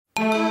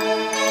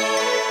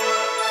The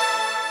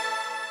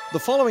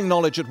following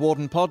Knowledge at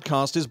Wharton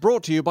podcast is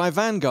brought to you by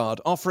Vanguard,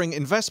 offering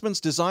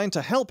investments designed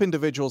to help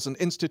individuals and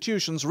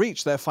institutions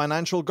reach their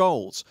financial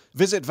goals.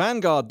 Visit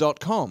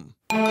Vanguard.com.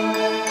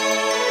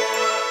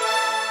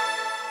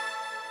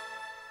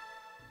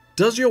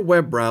 Does your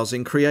web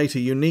browsing create a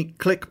unique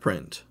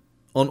clickprint?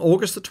 On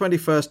August the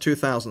 21st,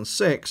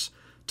 2006,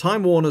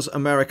 Time Warner's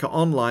America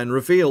Online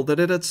revealed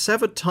that it had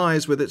severed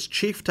ties with its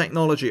chief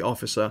technology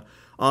officer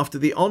after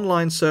the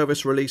online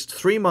service released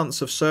 3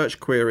 months of search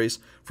queries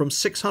from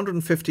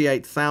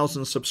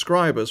 658,000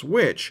 subscribers,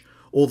 which,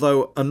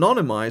 although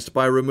anonymized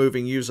by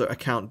removing user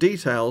account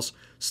details,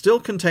 still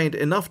contained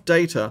enough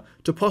data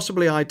to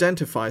possibly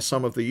identify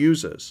some of the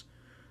users.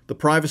 The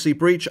privacy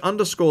breach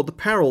underscored the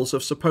perils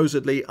of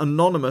supposedly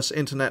anonymous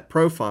internet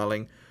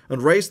profiling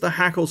and raised the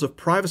hackles of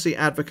privacy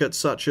advocates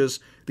such as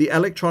the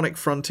Electronic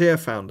Frontier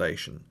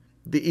Foundation.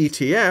 The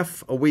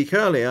ETF, a week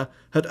earlier,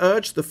 had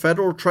urged the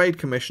Federal Trade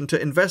Commission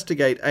to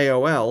investigate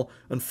AOL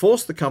and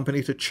force the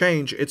company to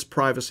change its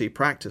privacy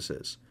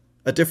practices.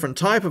 A different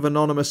type of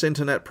anonymous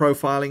internet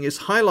profiling is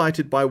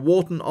highlighted by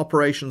Wharton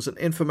Operations and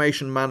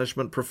Information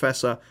Management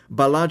professor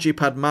Balaji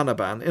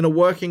Padmanabhan in a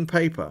working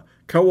paper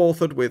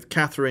co-authored with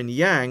Catherine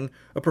Yang,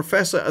 a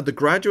professor at the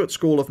Graduate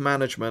School of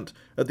Management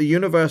at the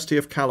University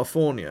of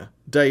California,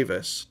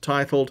 Davis,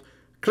 titled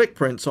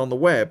 "Clickprints on the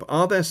Web,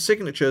 Are There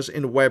Signatures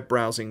in Web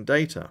Browsing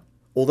Data?"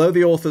 Although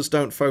the authors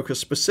don't focus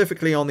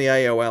specifically on the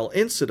AOL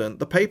incident,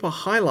 the paper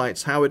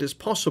highlights how it is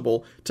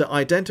possible to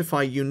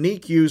identify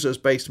unique users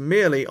based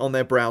merely on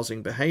their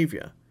browsing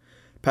behavior.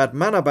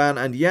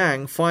 Padmanabhan and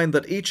Yang find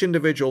that each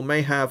individual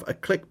may have a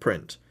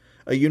clickprint,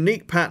 a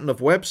unique pattern of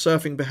web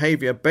surfing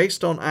behavior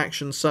based on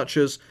actions such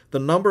as the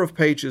number of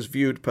pages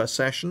viewed per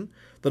session,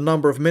 the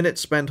number of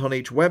minutes spent on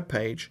each web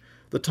page,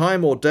 the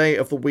time or day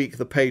of the week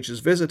the page is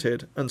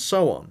visited, and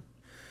so on.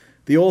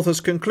 The authors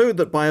conclude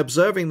that by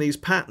observing these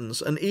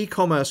patterns, an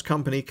e-commerce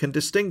company can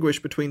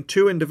distinguish between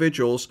two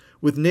individuals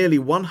with nearly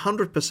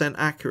 100%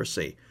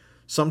 accuracy,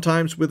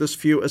 sometimes with as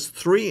few as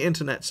 3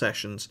 internet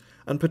sessions,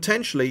 and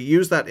potentially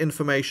use that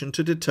information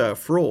to deter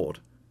fraud.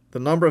 The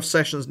number of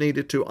sessions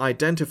needed to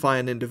identify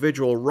an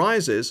individual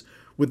rises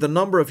with the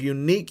number of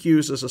unique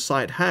users a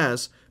site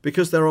has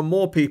because there are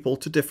more people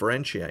to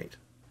differentiate.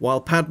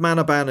 While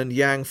Padmanabhan and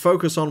Yang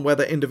focus on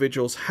whether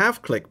individuals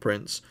have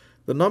clickprints,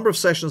 the number of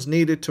sessions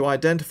needed to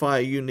identify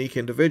a unique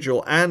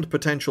individual and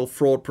potential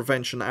fraud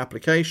prevention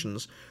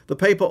applications, the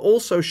paper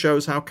also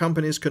shows how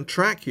companies can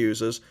track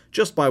users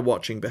just by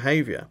watching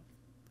behavior.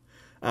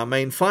 Our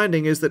main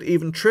finding is that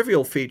even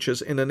trivial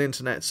features in an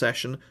internet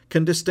session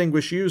can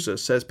distinguish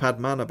users, says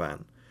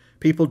Padmanabhan.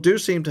 People do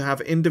seem to have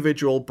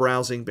individual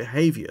browsing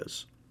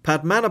behaviors.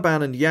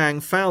 Padmanabhan and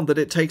Yang found that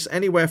it takes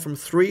anywhere from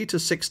 3 to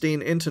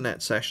 16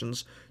 internet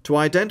sessions to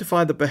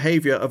identify the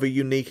behavior of a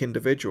unique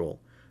individual.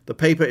 The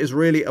paper is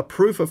really a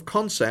proof of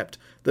concept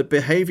that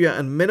behavior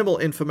and minimal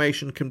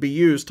information can be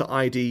used to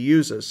ID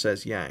users,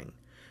 says Yang.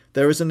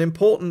 There is an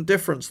important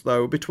difference,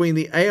 though, between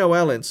the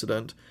AOL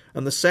incident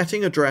and the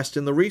setting addressed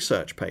in the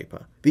research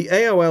paper. The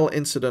AOL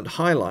incident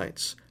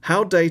highlights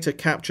how data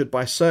captured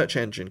by search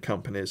engine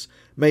companies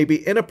may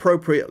be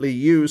inappropriately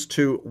used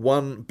to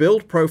 1.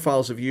 Build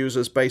profiles of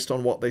users based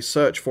on what they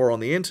search for on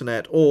the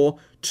internet, or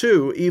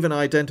 2. Even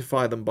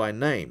identify them by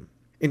name.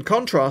 In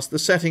contrast, the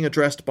setting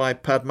addressed by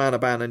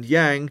Padmanabhan and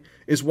Yang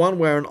is one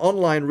where an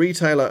online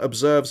retailer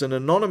observes an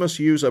anonymous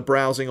user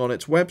browsing on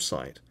its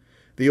website.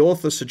 The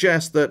authors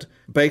suggest that,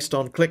 based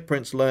on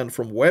clickprints learned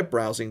from web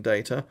browsing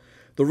data,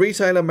 the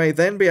retailer may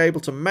then be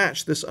able to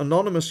match this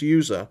anonymous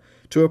user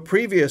to a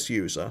previous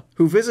user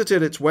who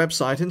visited its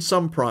website in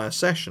some prior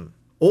session.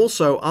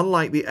 Also,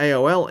 unlike the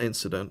AOL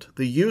incident,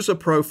 the user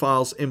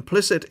profiles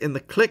implicit in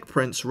the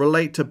clickprints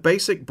relate to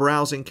basic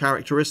browsing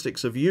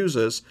characteristics of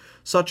users,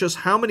 such as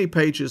how many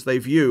pages they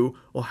view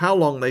or how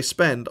long they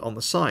spend on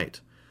the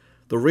site.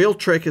 The real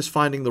trick is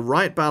finding the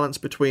right balance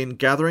between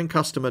gathering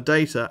customer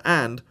data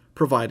and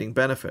providing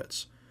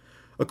benefits.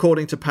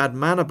 According to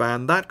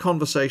Padmanabhan, that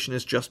conversation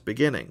is just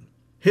beginning.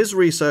 His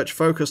research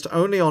focused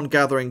only on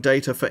gathering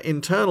data for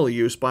internal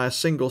use by a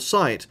single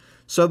site,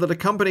 so that a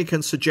company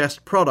can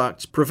suggest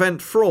products,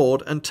 prevent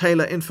fraud, and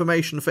tailor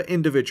information for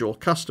individual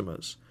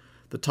customers.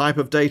 The type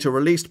of data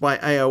released by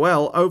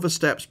AOL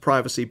oversteps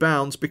privacy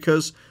bounds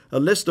because a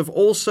list of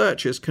all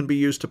searches can be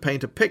used to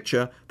paint a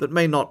picture that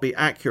may not be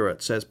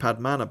accurate, says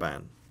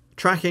Padmanabhan.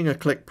 Tracking a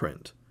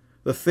clickprint.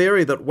 The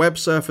theory that web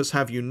surfers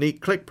have unique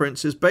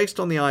clickprints is based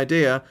on the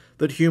idea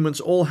that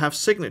humans all have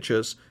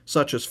signatures,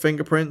 such as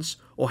fingerprints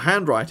or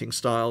handwriting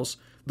styles,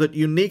 that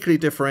uniquely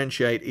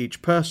differentiate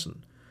each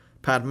person.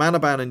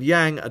 Padmanabhan and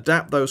Yang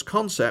adapt those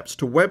concepts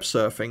to web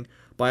surfing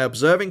by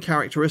observing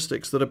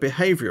characteristics that are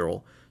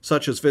behavioral,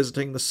 such as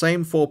visiting the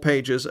same 4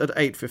 pages at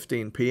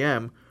 8:15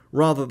 p.m.,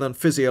 rather than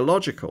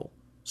physiological,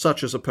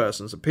 such as a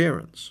person's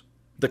appearance.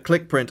 The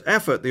clickprint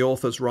effort, the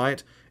authors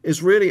write,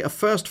 is really a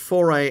first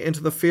foray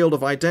into the field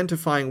of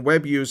identifying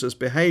web users'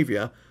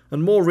 behavior,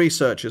 and more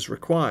research is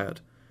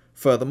required.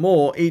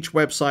 Furthermore, each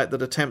website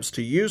that attempts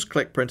to use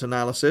clickprint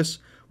analysis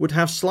would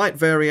have slight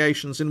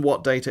variations in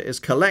what data is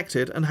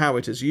collected and how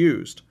it is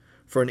used.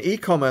 For an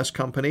e-commerce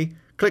company,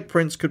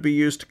 clickprints could be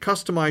used to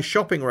customize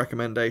shopping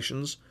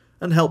recommendations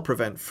and help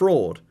prevent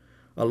fraud.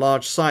 A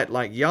large site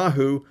like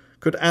Yahoo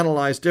could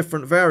analyze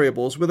different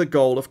variables with a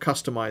goal of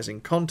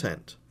customizing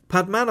content.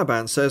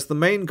 Padmanabhan says the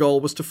main goal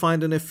was to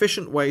find an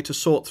efficient way to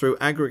sort through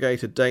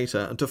aggregated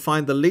data and to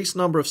find the least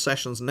number of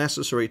sessions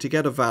necessary to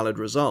get a valid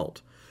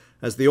result.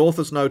 As the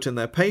authors note in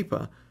their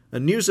paper, a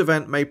news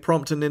event may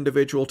prompt an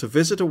individual to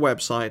visit a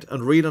website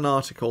and read an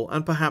article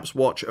and perhaps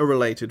watch a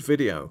related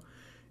video.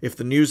 If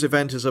the news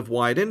event is of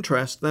wide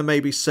interest, there may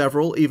be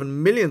several,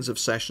 even millions of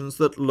sessions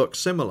that look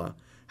similar.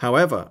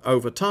 However,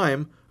 over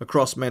time,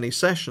 across many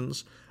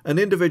sessions, an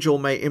individual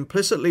may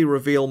implicitly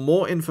reveal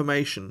more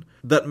information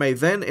that may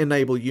then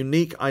enable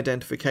unique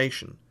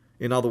identification.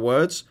 In other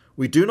words,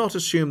 we do not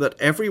assume that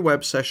every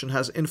web session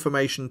has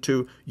information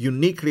to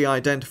uniquely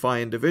identify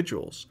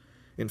individuals.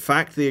 In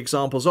fact, the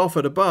examples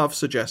offered above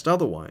suggest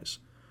otherwise.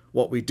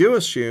 What we do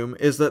assume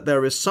is that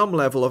there is some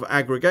level of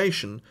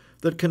aggregation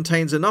that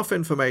contains enough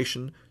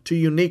information to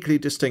uniquely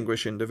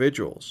distinguish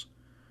individuals.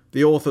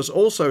 The authors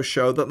also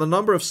show that the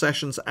number of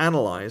sessions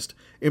analyzed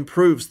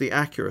improves the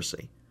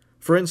accuracy.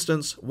 For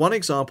instance, one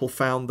example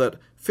found that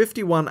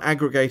 51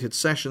 aggregated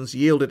sessions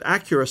yielded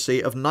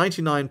accuracy of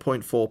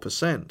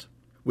 99.4%.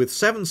 With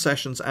 7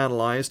 sessions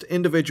analyzed,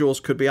 individuals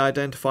could be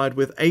identified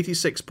with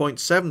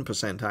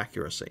 86.7%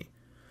 accuracy.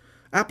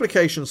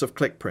 Applications of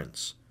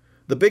clickprints.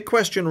 The big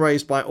question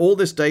raised by all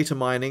this data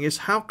mining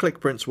is how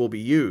clickprints will be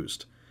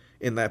used.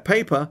 In their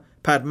paper,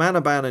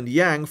 Padmanabhan and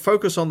Yang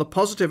focus on the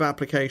positive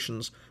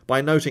applications by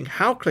noting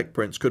how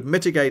clickprints could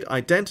mitigate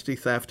identity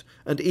theft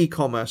and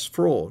e-commerce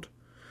fraud.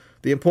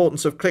 The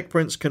importance of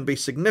clickprints can be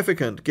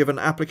significant given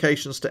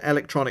applications to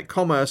electronic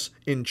commerce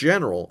in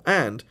general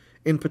and,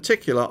 in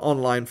particular,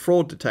 online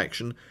fraud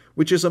detection,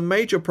 which is a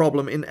major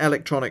problem in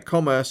electronic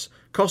commerce,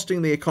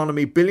 costing the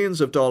economy billions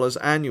of dollars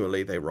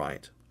annually, they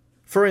write.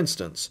 For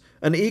instance,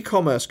 an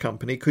e-commerce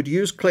company could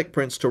use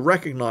clickprints to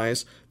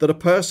recognize that a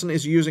person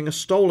is using a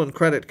stolen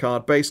credit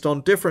card based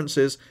on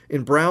differences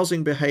in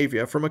browsing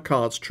behavior from a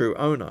card's true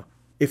owner.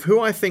 If who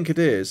I think it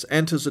is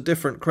enters a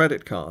different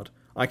credit card,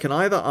 I can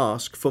either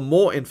ask for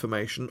more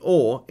information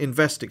or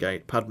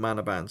investigate,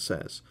 Padmanabhan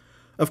says.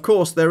 Of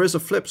course, there is a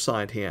flip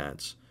side, he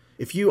adds.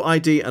 If you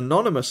ID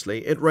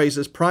anonymously, it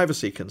raises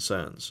privacy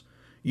concerns.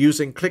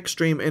 Using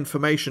clickstream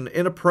information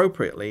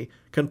inappropriately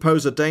can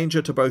pose a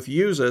danger to both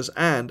users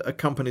and a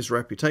company's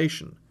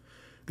reputation.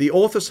 The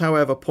authors,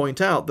 however,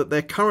 point out that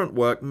their current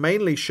work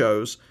mainly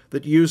shows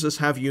that users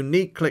have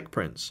unique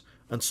clickprints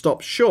and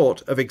stop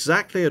short of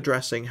exactly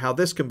addressing how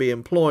this can be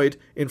employed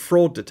in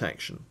fraud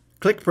detection.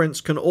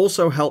 Clickprints can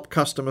also help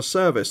customer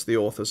service, the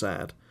authors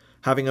add.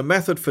 Having a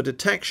method for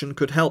detection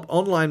could help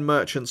online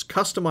merchants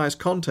customize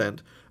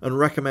content and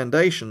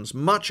recommendations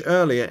much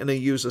earlier in a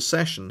user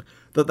session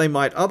than they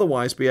might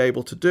otherwise be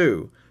able to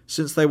do,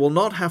 since they will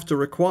not have to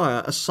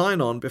require a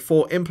sign-on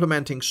before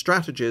implementing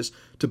strategies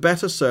to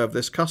better serve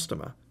this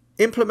customer.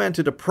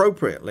 Implemented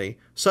appropriately,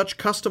 such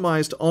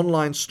customized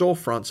online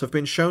storefronts have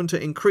been shown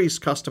to increase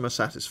customer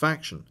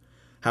satisfaction.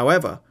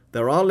 However,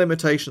 there are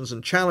limitations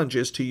and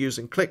challenges to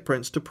using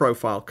clickprints to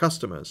profile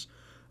customers.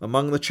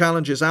 Among the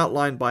challenges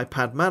outlined by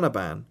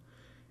Padmanabhan,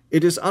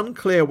 it is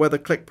unclear whether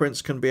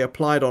clickprints can be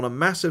applied on a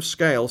massive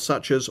scale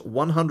such as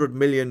 100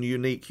 million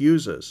unique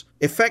users.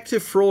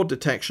 Effective fraud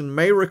detection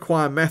may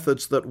require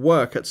methods that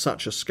work at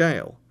such a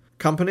scale.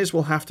 Companies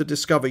will have to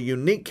discover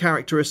unique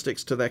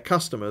characteristics to their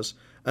customers,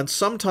 and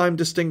sometimes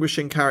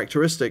distinguishing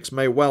characteristics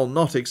may well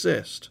not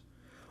exist.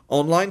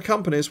 Online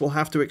companies will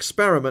have to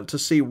experiment to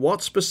see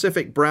what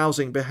specific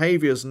browsing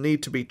behaviors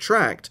need to be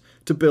tracked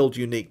to build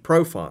unique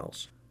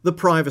profiles. The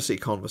privacy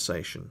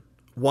conversation.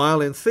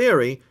 While in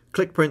theory,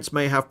 clickprints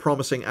may have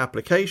promising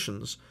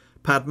applications,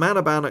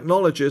 Padmanabhan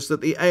acknowledges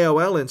that the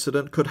AOL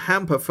incident could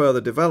hamper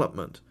further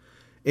development.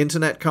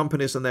 Internet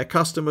companies and their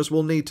customers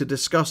will need to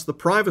discuss the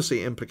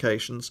privacy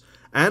implications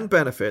and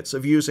benefits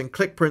of using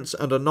clickprints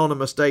and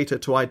anonymous data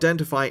to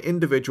identify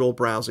individual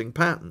browsing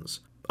patterns.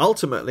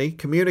 Ultimately,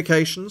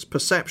 communications,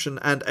 perception,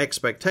 and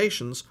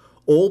expectations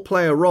all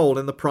play a role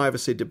in the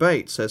privacy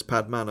debate, says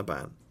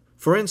Padmanabhan.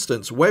 For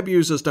instance, web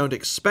users don't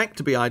expect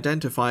to be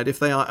identified if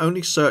they are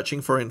only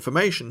searching for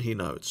information, he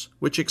notes,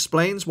 which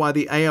explains why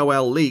the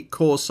AOL leak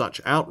caused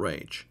such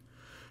outrage.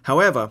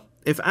 However,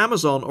 if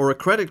Amazon or a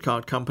credit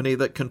card company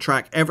that can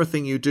track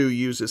everything you do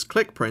uses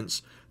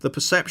clickprints, the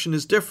perception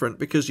is different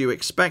because you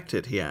expect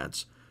it, he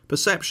adds.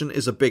 Perception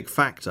is a big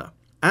factor,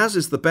 as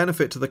is the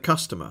benefit to the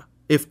customer.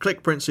 If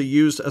clickprints are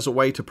used as a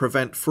way to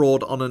prevent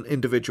fraud on an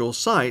individual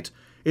site,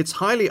 it's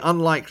highly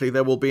unlikely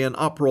there will be an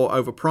uproar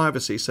over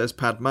privacy, says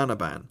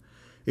Padmanabhan.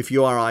 If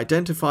you are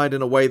identified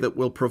in a way that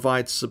will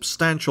provide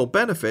substantial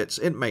benefits,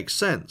 it makes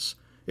sense.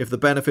 If the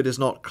benefit is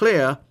not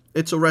clear,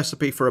 it's a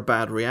recipe for a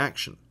bad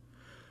reaction.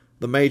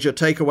 The major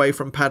takeaway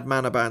from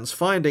Padmanabhan's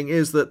finding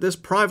is that this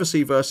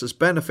privacy versus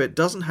benefit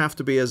doesn't have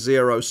to be a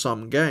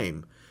zero-sum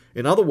game.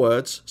 In other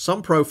words,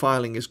 some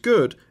profiling is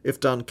good if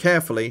done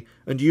carefully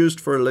and used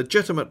for a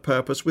legitimate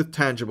purpose with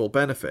tangible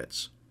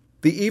benefits.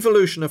 The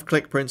evolution of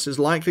clickprints is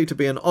likely to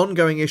be an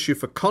ongoing issue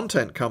for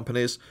content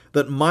companies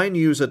that mine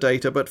user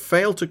data but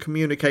fail to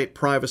communicate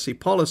privacy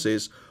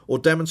policies or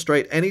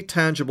demonstrate any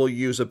tangible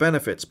user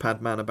benefits,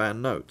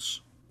 Padmanabhan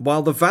notes.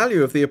 While the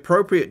value of the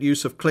appropriate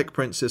use of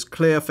clickprints is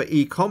clear for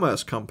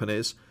e-commerce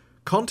companies,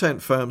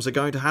 content firms are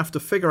going to have to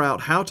figure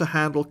out how to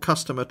handle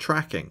customer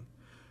tracking.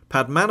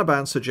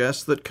 Padmanabhan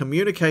suggests that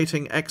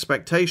communicating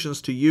expectations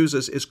to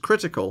users is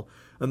critical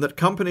and that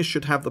companies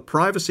should have the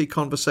privacy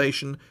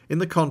conversation in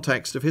the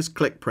context of his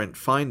clickprint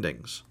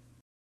findings.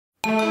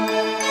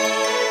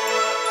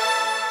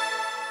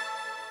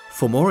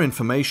 For more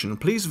information,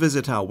 please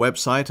visit our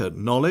website at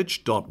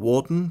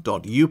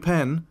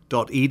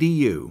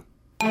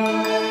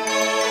knowledge.wharton.upenn.edu.